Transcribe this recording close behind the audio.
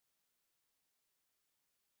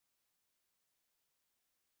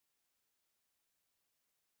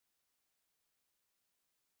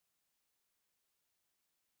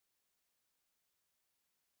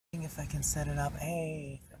seeing if I can set it up.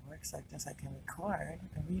 Hey, if it works like this, I can record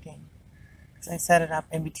a reading. Because I set it up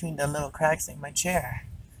in between the little cracks in my chair.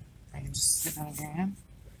 I can just sit on again.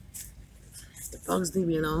 The bugs leave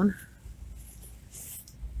me alone.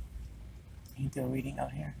 I can do a reading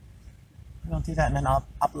out here. I'm going to do that and then I'll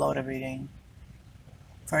upload a reading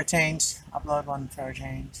for a change. Upload one for a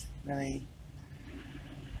change. Really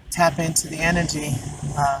tap into the energy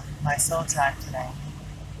of my soul track today.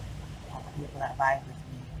 All the people that vibe with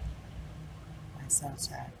me. My soul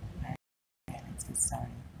track. Alright, let's get started.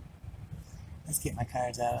 Let's get my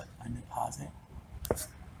cards out on deposit. I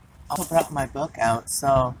also brought my book out,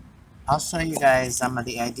 so I'll show you guys some of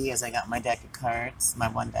the ideas. I got my deck of cards, my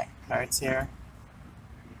one deck of cards here.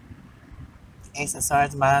 Ace of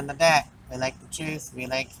Swords on the deck. We like the truth, we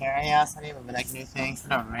like curiosity, we like new things,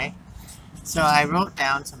 whatever, right? So I wrote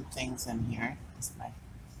down some things in here. This is my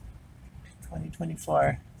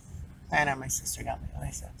 2024 planner my sister got me. Oh,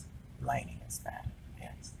 I said lining is bad.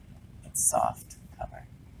 Yes, it's soft cover.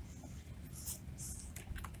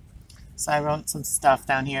 So I wrote some stuff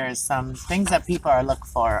down here, some things that people are looking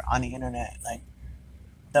for on the internet, like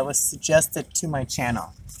that was suggested to my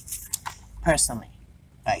channel personally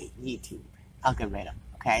by YouTube algorithm.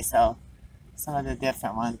 Okay, so some of the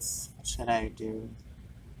different ones. What should I do?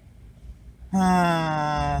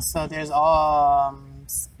 So there's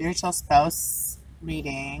spiritual spouse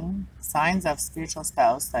reading, signs of spiritual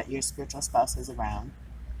spouse, that your spiritual spouse is around,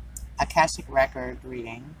 Akashic record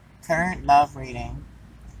reading, current love reading,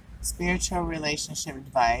 spiritual relationship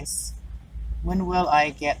advice, when will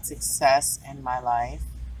I get success in my life,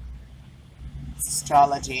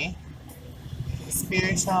 astrology,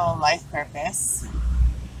 spiritual life purpose,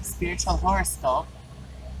 spiritual horoscope,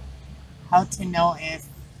 how to know if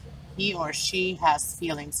he or she has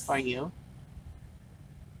feelings for you,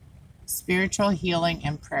 spiritual healing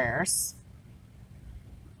and prayers,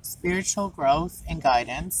 spiritual growth and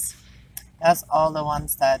guidance. That's all the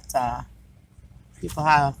ones that people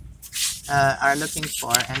have are looking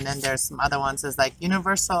for. And then there's some other ones. It's like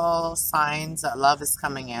universal signs that love is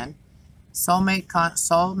coming in, soul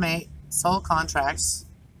contracts,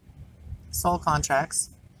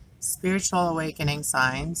 spiritual awakening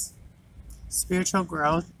signs, spiritual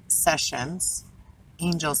growth sessions,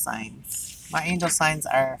 angel signs. My angel signs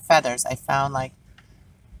are feathers. I found like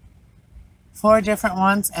 4 different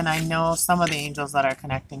ones, and I know some of the angels that are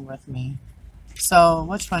connecting with me. So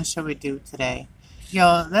which one should we do today?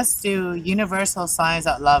 Let's do universal signs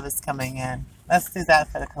that love is coming in. Let's do that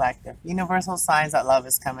for the collective. Universal signs that love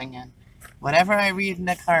is coming in. Whatever I read in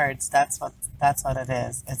the cards, that's what it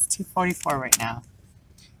is. It's 244 right now.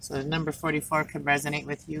 So the number 44 could resonate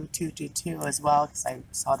with you, 222 as well, because I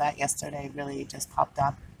saw that yesterday. It really just popped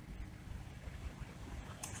up.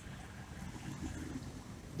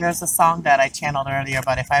 There's a song that I channeled earlier,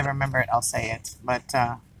 but if I remember it, I'll say it. But,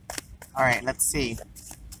 all right, let's see.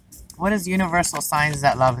 What is universal signs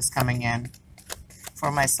that love is coming in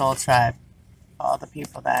for my soul tribe? All the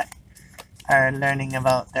people that are learning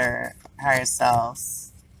about their higher selves.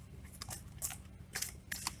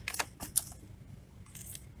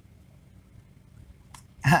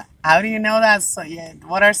 How do you know that? So, yeah,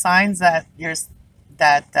 what are signs that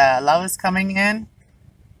love is coming in?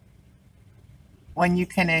 When you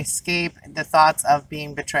can escape the thoughts of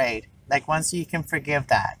being betrayed. Like once you can forgive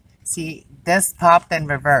that. See, this popped in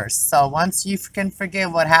reverse. So once you can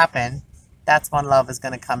forgive what happened, that's when love is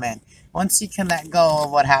going to come in. Once you can let go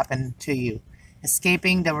of what happened to you.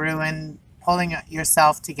 Escaping the ruin, pulling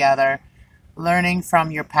yourself together, learning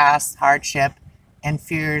from your past hardship and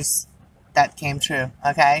fears that came true.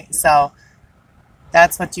 Okay, so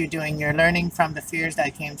that's what you're doing. You're learning from the fears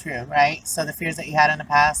that came true, right? So the fears that you had in the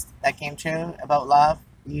past that came true about love,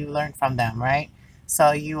 you learned from them, right?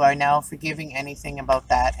 So you are now forgiving anything about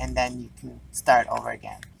that, and then you can start over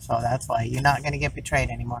again. So that's why you're not going to get betrayed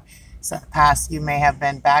anymore. So in the past, you may have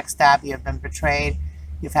been backstabbed, you have been betrayed,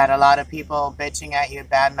 you've had a lot of people bitching at you,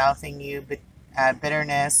 bad-mouthing you,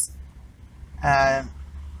 bitterness,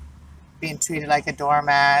 being treated like a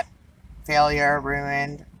doormat, failure,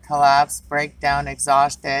 ruined, collapse, breakdown,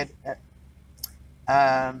 exhausted.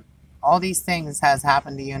 All these things has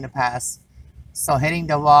happened to you in the past. So hitting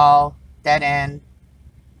the wall, dead end,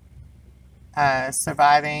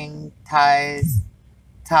 surviving, ties,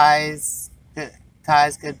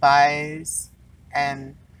 goodbyes,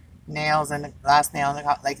 and nails, and the last nail in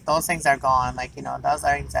the like those things are gone. Like, those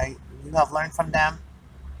are things that you have learned from them,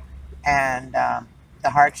 and the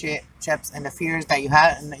hardships and the fears that you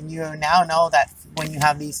had, and you now know that when you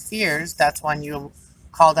have these fears, that's when you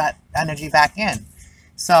call that energy back in.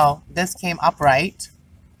 So this came upright.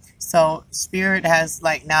 So spirit has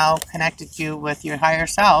like now connected you with your higher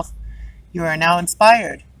self. You are now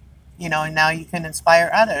inspired. You know, and now you can inspire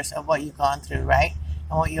others of what you've gone through, right?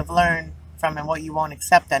 And what you've learned from and what you won't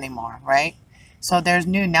accept anymore, right? So there's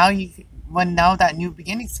new, now now that new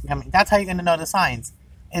beginning's coming, that's how you're going to know the signs,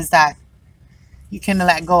 is that you can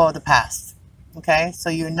let go of the past. Okay? So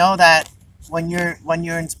you know that when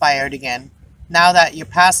you're inspired again, now that your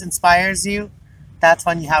past inspires you, that's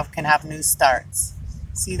when you can have new starts.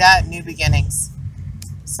 See that? New beginnings.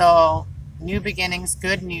 So new beginnings,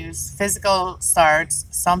 good news, physical starts,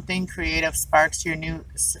 something creative sparks your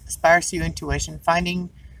intuition, finding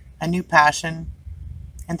a new passion,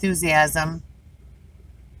 enthusiasm,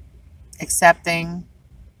 accepting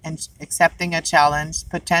a challenge,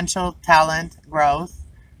 potential talent, growth,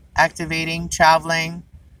 activating, traveling,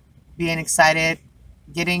 being excited,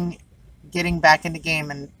 getting back in the game,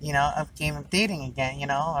 and a game of dating again,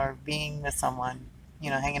 or being with someone,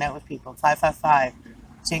 hanging out with people. 555.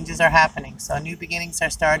 Changes are happening. So new beginnings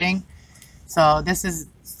are starting. So this is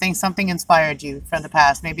something inspired you from the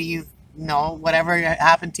past. Maybe whatever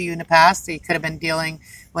happened to you in the past, you could have been dealing,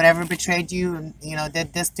 whatever betrayed you and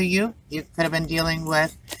did this to you, you could have been dealing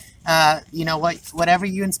with whatever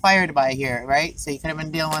you inspired by here, right? So you could have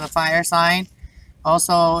been dealing with a fire sign,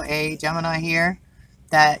 also a Gemini here,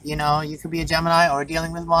 that you could be a Gemini or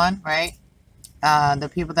dealing with one, right?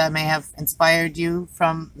 The people that may have inspired you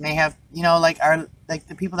may have, like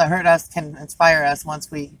the people that hurt us can inspire us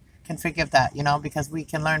once we can forgive that, because we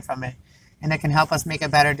can learn from it, and it can help us make a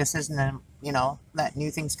better decision and, let new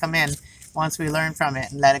things come in once we learn from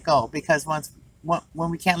it and let it go. Because when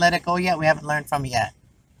we can't let it go yet, we haven't learned from it yet.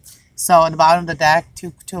 So in the bottom of the deck,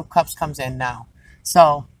 two of cups comes in now.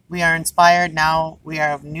 So we are inspired now. We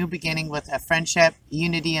are a new beginning with a friendship,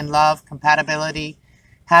 unity and love, compatibility,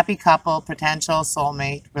 happy couple, potential,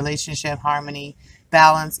 soulmate, relationship, harmony,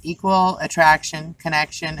 balance, equal attraction,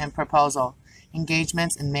 connection, and proposal,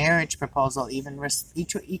 engagements and marriage proposal, even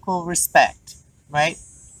equal respect, right?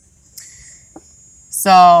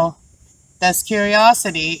 So that's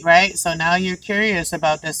curiosity, right? So now you're curious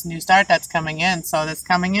about this new start that's coming in. So that's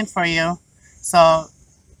coming in for you. So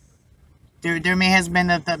there may have been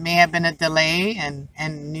a delay and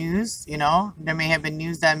news, there may have been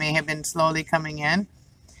news that may have been slowly coming in.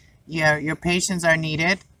 Your patience are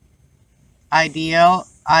needed.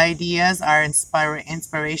 Ideas are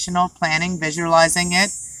inspirational, planning, visualizing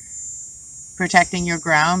it, protecting your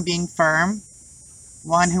ground, being firm,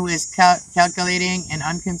 one who is calculating and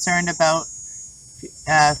unconcerned about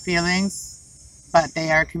feelings, but they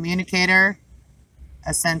are a communicator,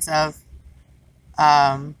 a sense of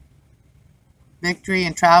victory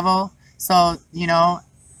and travel. So,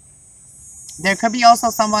 there could be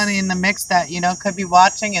also someone in the mix that, could be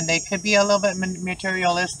watching, and they could be a little bit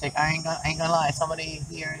materialistic. I ain't gonna lie. Somebody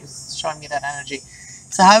here is showing me that energy.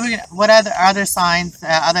 So what are the other signs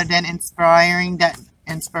other than inspiration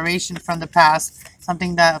from the past,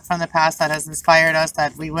 something that from the past that has inspired us,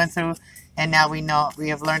 that we went through, and now we know we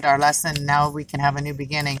have learned our lesson. Now we can have a new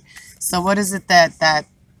beginning. So what is it that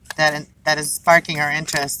is sparking our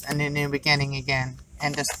interest in a new beginning again?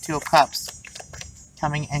 And this Two of Cups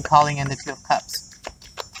coming and calling in the Two of Cups.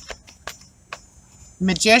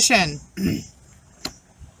 Magician.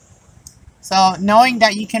 So knowing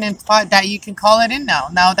that you can call it in now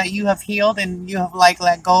that you have healed and you have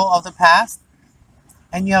let go of the past,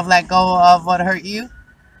 and you have let go of what hurt you.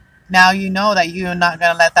 Now you know that you're not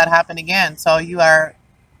going to let that happen again. So you are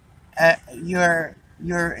you're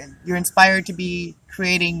inspired to be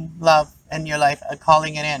creating love in your life,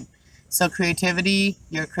 calling it in. So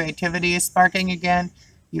your creativity is sparking again.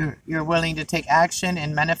 You're willing to take action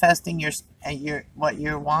and manifesting what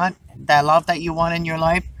you want, that love that you want in your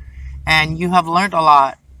life, and you have learned a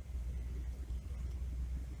lot.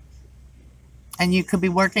 And you could be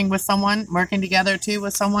working together too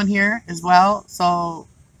with someone here as well. So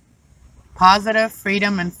positive,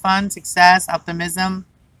 freedom and fun, success, optimism,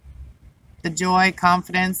 the joy,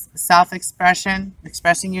 confidence, self-expression,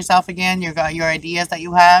 expressing yourself again, your ideas that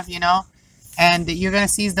you have, and you're going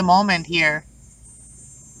to seize the moment here.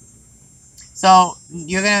 So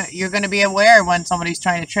you're gonna be aware when somebody's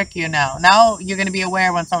trying to trick you now. Now you're going to be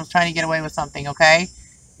aware when someone's trying to get away with something, okay?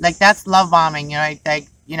 Like that's love bombing, right? Like,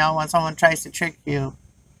 when someone tries to trick you.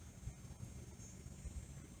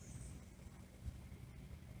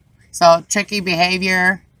 So tricky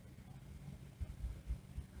behavior,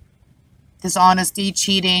 dishonesty,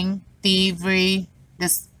 cheating, thievery,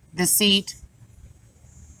 deceit.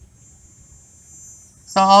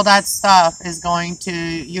 So all that stuff is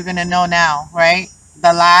you're going to know now, right?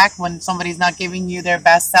 The lack, when somebody's not giving you their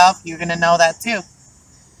best self, you're going to know that too.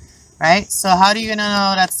 right? So how do you gonna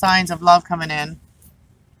know that signs of love coming in?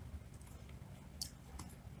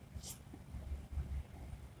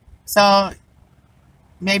 So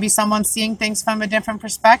maybe someone's seeing things from a different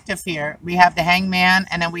perspective here. We have the Hangman,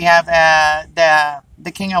 and then we have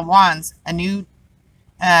the King of Wands, a new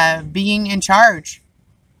being in charge,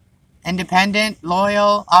 independent,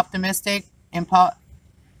 loyal, optimistic,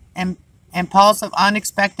 impulsive,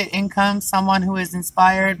 unexpected income, someone who is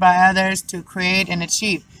inspired by others to create and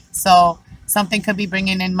achieve. So something could be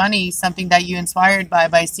bringing in money, something that you inspired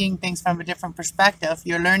by seeing things from a different perspective.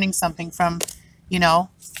 You're learning something from, you know,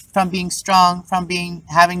 from being strong, from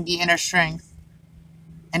having the inner strength.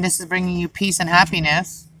 And this is bringing you peace and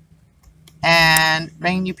happiness. And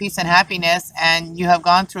bringing you peace and happiness. And you have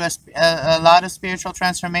gone through a lot of spiritual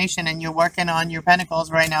transformation, and you're working on your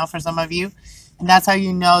pentacles right now for some of you. And that's how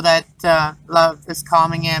you know that love is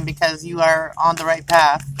coming in, because you are on the right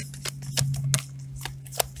path.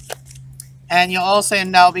 And you'll also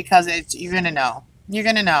know because you're going to know. You're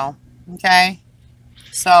going to know. Okay?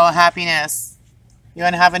 So happiness. You're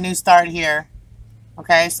going to have a new start here.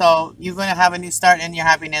 Okay? So you're going to have a new start in your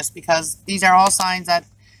happiness, because these are all signs that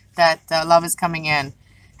love is coming in.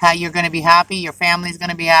 How you're going to be happy. Your family's going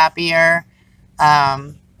to be happier.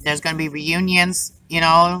 There's going to be reunions, you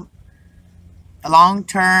know.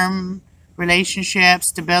 Long-term relationship,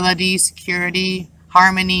 stability, security,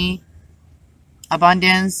 harmony,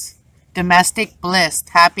 abundance, domestic bliss,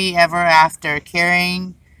 happy ever after,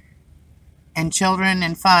 caring, and children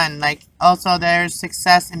and fun. Like also there's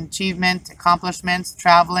success and achievement, accomplishments,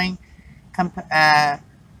 traveling,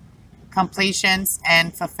 completions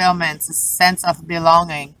and fulfillments, a sense of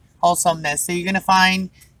belonging, wholesomeness. So you're going to find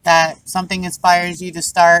that something inspires you to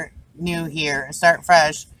start new here, start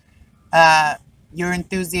fresh. You're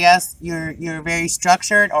enthusiast, you're very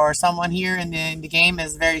structured, or someone here in the game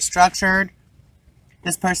is very structured.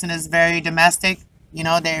 This person is very domestic, you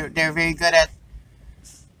know, they're very good at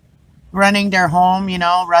running their home, you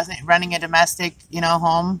know, running a domestic, you know,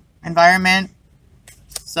 home environment.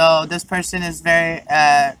 So this person is very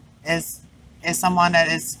is someone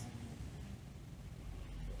that is,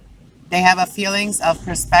 they have a feelings of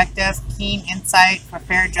perspective, keen insight,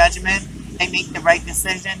 fair judgment. They make the right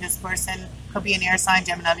decision. This person could be an air sign,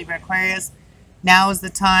 Gemini, Libra, Aquarius. Now is the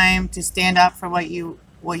time to stand up for what you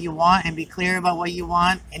want and be clear about what you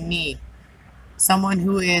want and need. Someone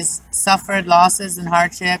who is suffered losses and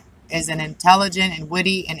hardship is an intelligent and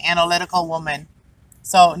witty and analytical woman.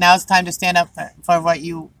 So now it's time to stand up for what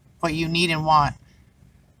you need and want.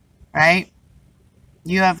 Right?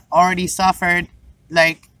 You have already suffered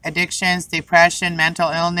like addictions, depression, mental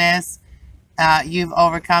illness. You've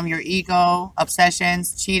overcome your ego,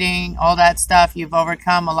 obsessions, cheating, all that stuff. You've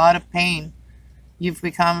overcome a lot of pain. You've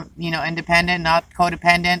become, you know, independent, not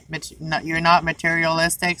codependent. You're not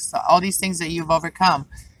materialistic. So all these things that you've overcome,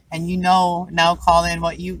 and you know now call in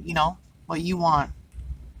what you want.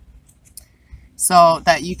 So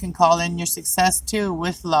that you can call in your success too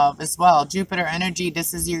with love as well. Jupiter energy.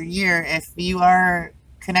 This is your year. If you are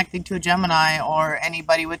connecting to a Gemini or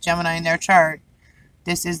anybody with Gemini in their chart,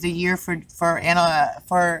 this is the year for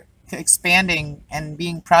expanding and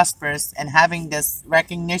being prosperous and having this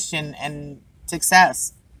recognition and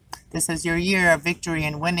success. This is your year of victory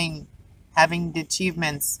and winning, having the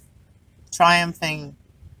achievements, triumphing.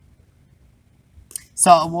 So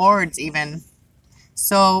awards even.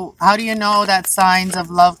 So how do you know that signs of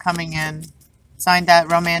love coming in? Sign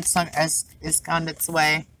that romance is on its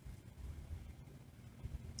way.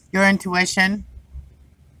 Your intuition.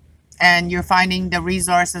 And you're finding the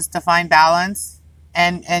resources to find balance,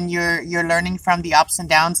 and you're learning from the ups and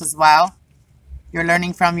downs as well. You're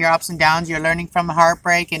learning from your ups and downs. You're learning from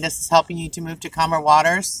heartbreak, and this is helping you to move to calmer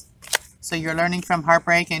waters. So you're learning from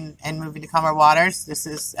heartbreak and moving to calmer waters. This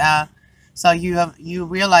is so you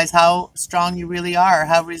realize how strong you really are,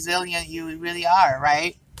 how resilient you really are,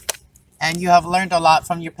 right? And you have learned a lot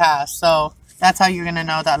from your past. So that's how you're going to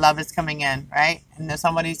know that love is coming in, right? And that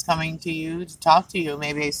somebody's coming to you to talk to you,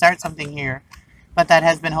 maybe start something here, but that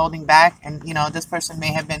has been holding back. And, you know, this person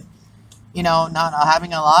may have been, you know, not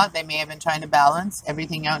having a lot. They may have been trying to balance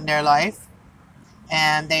everything out in their life.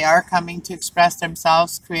 And they are coming to express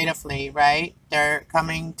themselves creatively, right? They're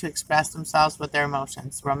coming to express themselves with their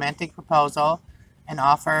emotions. Romantic proposal, an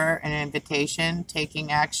offer, an invitation,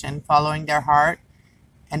 taking action, following their heart,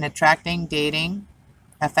 and attracting, dating,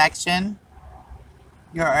 affection.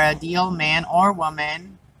 Your ideal man or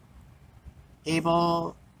woman,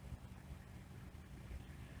 able,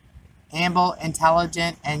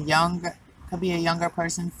 intelligent, and young. Could be a younger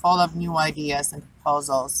person, full of new ideas and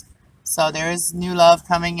proposals. So there is new love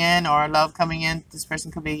coming in, or love coming in. This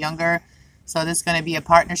person could be younger, So this is going to be a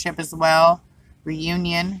partnership as well,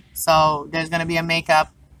 reunion. So there's going to be a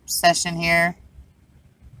makeup session here.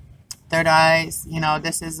 Third eyes, you know,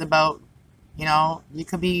 this is about, you know, you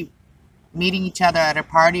could be meeting each other at a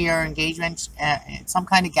party or engagement, some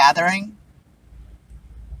kind of gathering.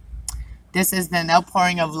 This is an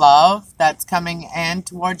outpouring of love that's coming in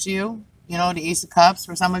towards you. You know, the Ace of Cups.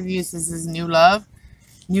 For some of you, this is new love,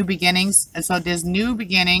 new beginnings. And so there's new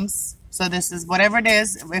beginnings. So this is whatever it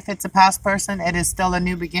is. If it's a past person, it is still a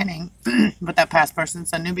new beginning with that past person.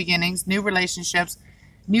 So new beginnings, new relationships,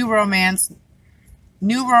 new romance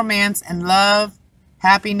and love,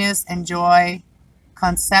 happiness and joy,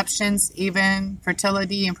 conceptions, even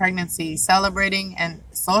fertility and pregnancy, celebrating and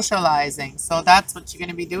socializing. So that's what you're going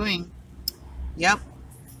to be doing. Yep.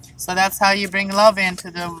 So that's how you bring love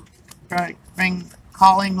into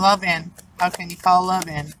calling love in. How can you call love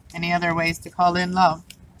in? Any other ways to call in love?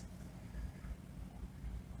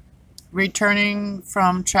 Returning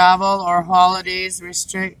from travel or holidays,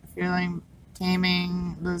 feeling,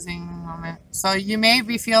 taming, losing moment. So you may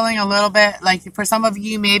be feeling a little bit like, for some of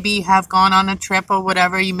you, maybe have gone on a trip or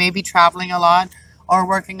whatever. You may be traveling a lot or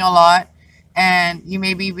working a lot, and you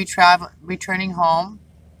may be returning home,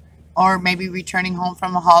 or maybe returning home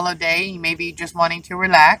from a holiday. You may be just wanting to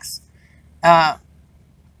relax.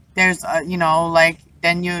 There's you know, like,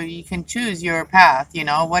 then you can choose your path. You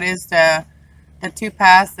know, what is the two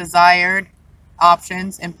paths desired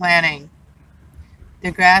options in planning? The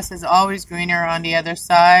grass is always greener on the other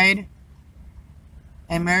side.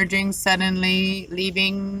 Emerging suddenly,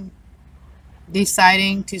 leaving,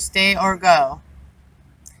 deciding to stay or go.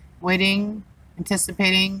 Waiting,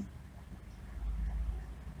 anticipating.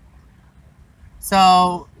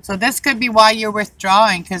 So this could be why you're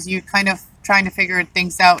withdrawing, because you're kind of trying to figure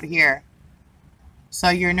things out here. So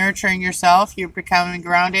you're nurturing yourself, you're becoming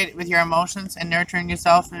grounded with your emotions and nurturing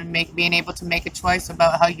yourself and being able to make a choice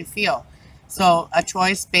about how you feel. So a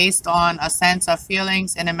choice based on a sense of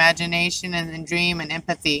feelings and imagination and dream and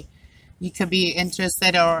empathy. You could be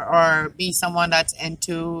interested or be someone that's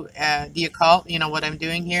into the occult, you know what I'm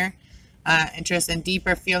doing here. Interest in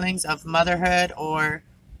deeper feelings of motherhood, or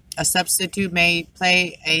a substitute may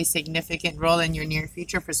play a significant role in your near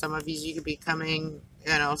future. For some of you could be becoming,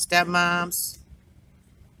 you know, stepmoms.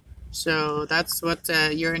 So that's what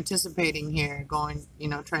you're anticipating here, going, you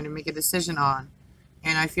know, trying to make a decision on.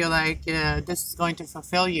 And I feel like this is going to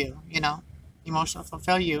fulfill you, you know, emotional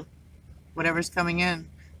fulfill you, whatever's coming in.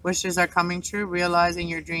 Wishes are coming true, realizing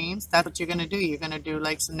your dreams. That's what you're going to do. You're going to do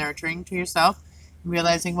like some nurturing to yourself,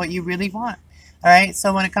 realizing what you really want. All right.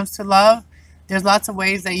 So when it comes to love, there's lots of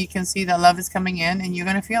ways that you can see that love is coming in, and you're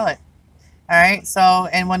going to feel it. All right. So,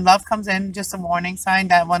 and when love comes in, just a warning sign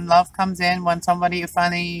that when love comes in, when somebody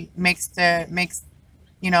finally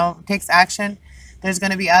takes action, there's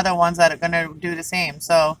going to be other ones that are going to do the same.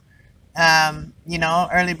 So, you know,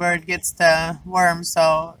 early bird gets the worm.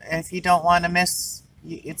 So if you don't want to miss,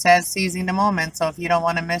 it says seizing the moment. So if you don't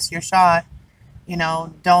want to miss your shot, you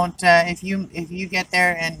know, don't, if you get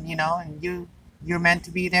there and, you know, and you're meant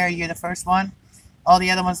to be there, you're the first one, all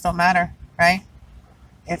the other ones don't matter, right?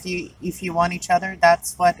 If you want each other,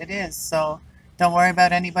 that's what it is. So don't worry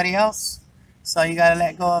about anybody else. So you got to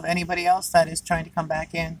let go of anybody else that is trying to come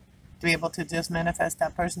back in to be able to just manifest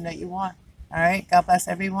that person that you want. All right. God bless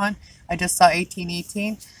everyone. I just saw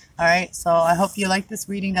 1818. All right. So I hope you like this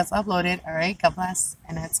reading that's uploaded. All right. God bless.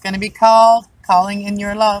 And it's going to be called Calling in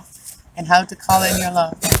Your Love, and how to call in your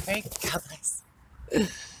love. Okay. God bless.